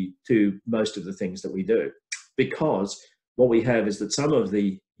energy to most of the things that we do, because what we have is that some of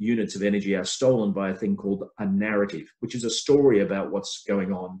the units of energy are stolen by a thing called a narrative, which is a story about what's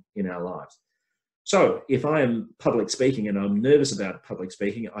going on in our lives. So if I am public speaking and I'm nervous about public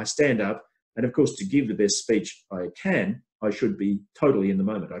speaking, I stand up, and of course, to give the best speech I can, I should be totally in the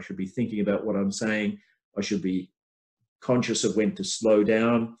moment. I should be thinking about what I'm saying. I should be conscious of when to slow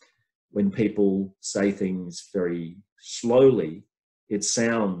down. When people say things very slowly, it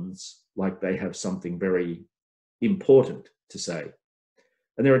sounds like they have something very important to say.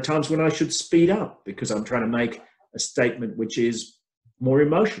 And there are times when I should speed up because I'm trying to make a statement which is more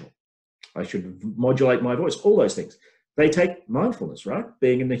emotional. I should modulate my voice, all those things. They take mindfulness, right?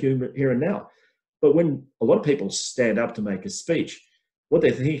 Being in the here and now. But when a lot of people stand up to make a speech, what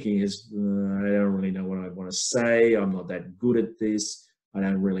they're thinking is, I don't really know what I want to say. I'm not that good at this. I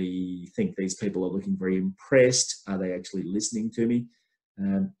don't really think these people are looking very impressed. Are they actually listening to me?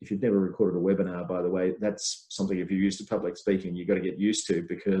 If you've never recorded a webinar, by the way, that's something, if you're used to public speaking, you've got to get used to,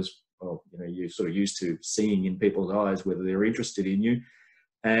 because, well, you know, you're sort of used to seeing in people's eyes whether they're interested in you.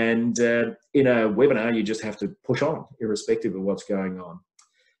 And in a webinar, you just have to push on, irrespective of what's going on.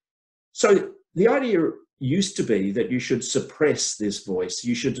 So the idea used to be that you should suppress this voice.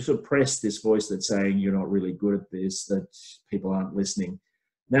 You should suppress this voice that's saying you're not really good at this, that people aren't listening.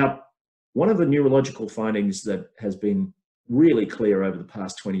 Now, one of the neurological findings that has been really clear over the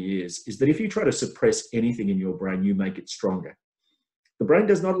past 20 years is that if you try to suppress anything in your brain, you make it stronger. The brain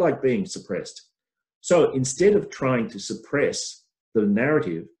does not like being suppressed. So instead of trying to suppress the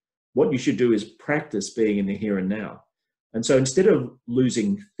narrative, what you should do is practice being in the here and now. And so instead of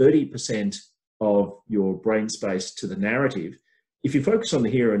losing 30% of your brain space to the narrative, if you focus on the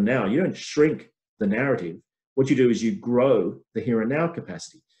here and now, you don't shrink the narrative. What you do is you grow the here and now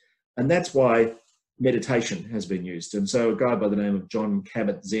capacity. And that's why meditation has been used. And so a guy by the name of John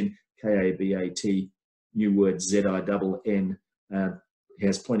Kabat-Zinn, K-A-B-A-T, new word Z-I-N-N, he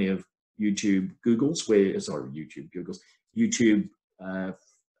has plenty of YouTube Googles YouTube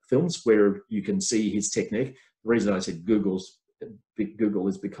films where you can see his technique. The reason I said Google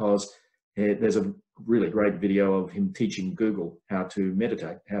is because there's a really great video of him teaching Google how to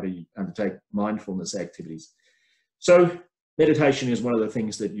meditate, how to undertake mindfulness activities. So meditation is one of the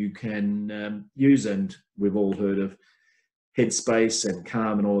things that you can use, and we've all heard of Headspace and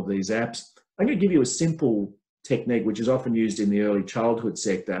Calm and all of these apps. I'm going to give you a simple technique which is often used in the early childhood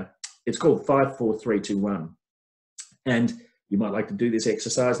sector. It's called 5, 4, 3, 2, 1. And you might like to do this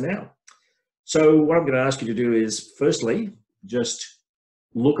exercise now. So what I'm going to ask you to do is, firstly, just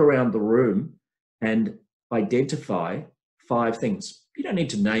look around the room and identify 5 things. You don't need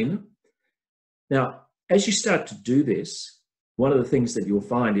to name them. Now, as you start to do this, one of the things that you'll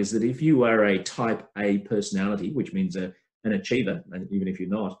find is that if you are a type A personality, which means an achiever, and even if you're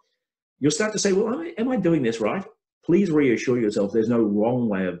not, you'll start to say, well, am I doing this right? Please reassure yourself there's no wrong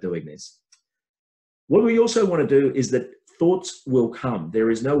way of doing this. What we also want to do is that thoughts will come. There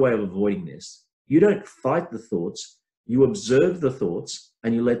is no way of avoiding this. You don't fight the thoughts, you observe the thoughts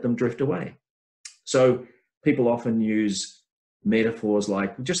and you let them drift away. So people often use metaphors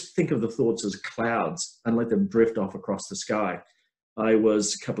like, just think of the thoughts as clouds and let them drift off across the sky. I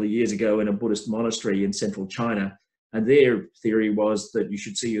was a couple of years ago in a Buddhist monastery in central China, and their theory was that you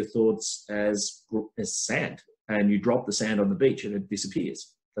should see your thoughts as sand, and you drop the sand on the beach and it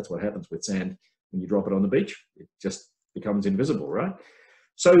disappears. That's what happens with sand. When you drop it on the beach, it just becomes invisible, right?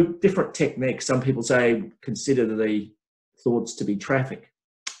 So different techniques. Some people say, consider the thoughts to be traffic.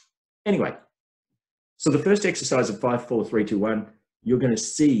 Anyway, so the first exercise of 5, 4, 3, 2, 1, you're going to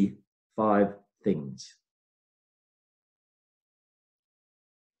see 5 things.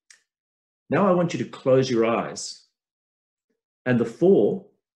 Now I want you to close your eyes. And the 4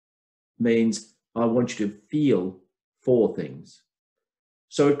 means I want you to feel 4 things.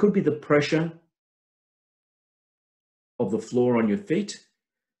 So it could be the pressure of the floor on your feet.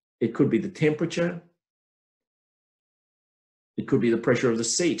 It could be the temperature. It could be the pressure of the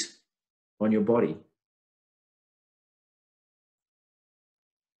seat on your body.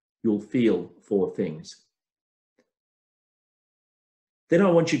 You'll feel 4 things. Then I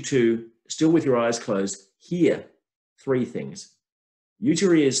want you to, still with your eyes closed, hear 3 things. Use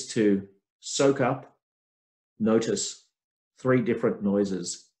your ears to soak up, notice 3 different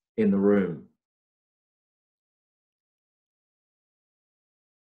noises in the room.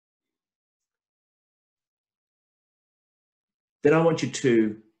 Then I want you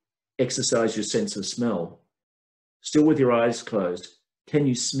to exercise your sense of smell. Still with your eyes closed, can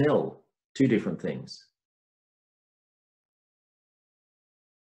you smell 2 different things?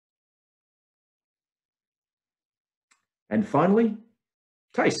 And finally,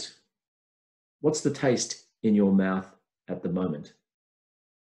 taste. What's the taste in your mouth at the moment?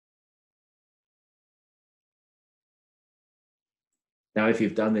 Now, if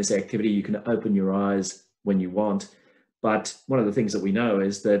you've done this activity, you can open your eyes when you want. But one of the things that we know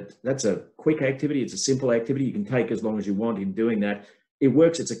is that that's a quick activity. It's a simple activity. You can take as long as you want in doing that. It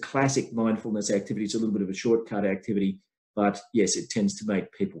works. It's a classic mindfulness activity. It's a little bit of a shortcut activity, but yes, it tends to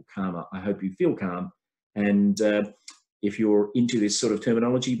make people calmer. I hope you feel calm. And if you're into this sort of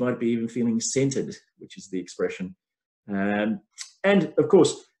terminology, you might be even feeling centered, which is the expression. And of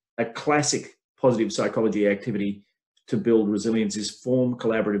course, a classic positive psychology activity to build resilience is form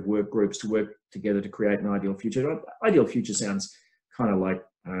collaborative work groups to work together to create an ideal future. Ideal future sounds kind of like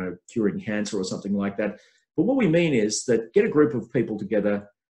curing cancer or something like that. But what we mean is that get a group of people together,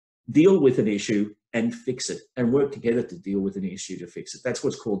 deal with an issue and fix it, and work together to deal with an issue to fix it. That's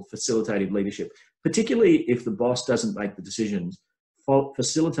what's called facilitative leadership, particularly if the boss doesn't make the decisions,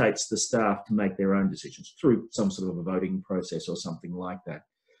 facilitates the staff to make their own decisions through some sort of a voting process or something like that.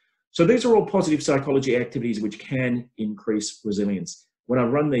 So these are all positive psychology activities which can increase resilience. When I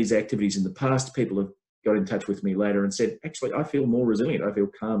run these activities in the past, people have got in touch with me later and said, actually, I feel more resilient, I feel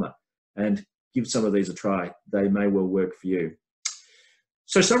calmer, and give some of these a try. They may well work for you.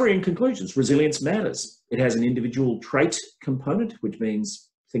 So summary and conclusions, resilience matters. It has an individual trait component, which means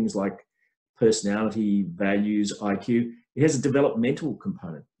things like personality, values, IQ. It has a developmental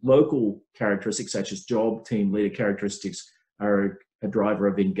component. Local characteristics such as job, team, leader characteristics are a driver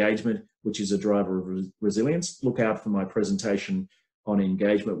of engagement, which is a driver of resilience. Look out for my presentation on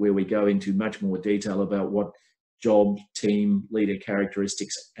engagement, where we go into much more detail about what job, team, leader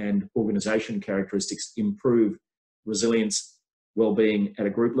characteristics and organization characteristics improve resilience, well-being at a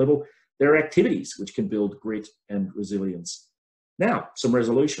group level. There are activities which can build grit and resilience. Now, some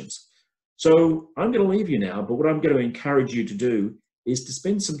resolutions. So I'm going to leave you now, but what I'm going to encourage you to do is to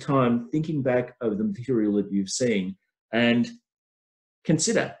spend some time thinking back over the material that you've seen and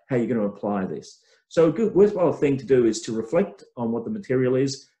consider how you're going to apply this. So a good worthwhile thing to do is to reflect on what the material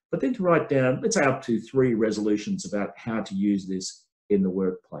is, but then to write down, let's say up to 3 resolutions about how to use this in the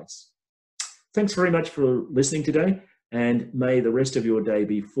workplace. Thanks very much for listening today, and may the rest of your day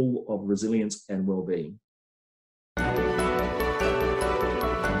be full of resilience and well-being.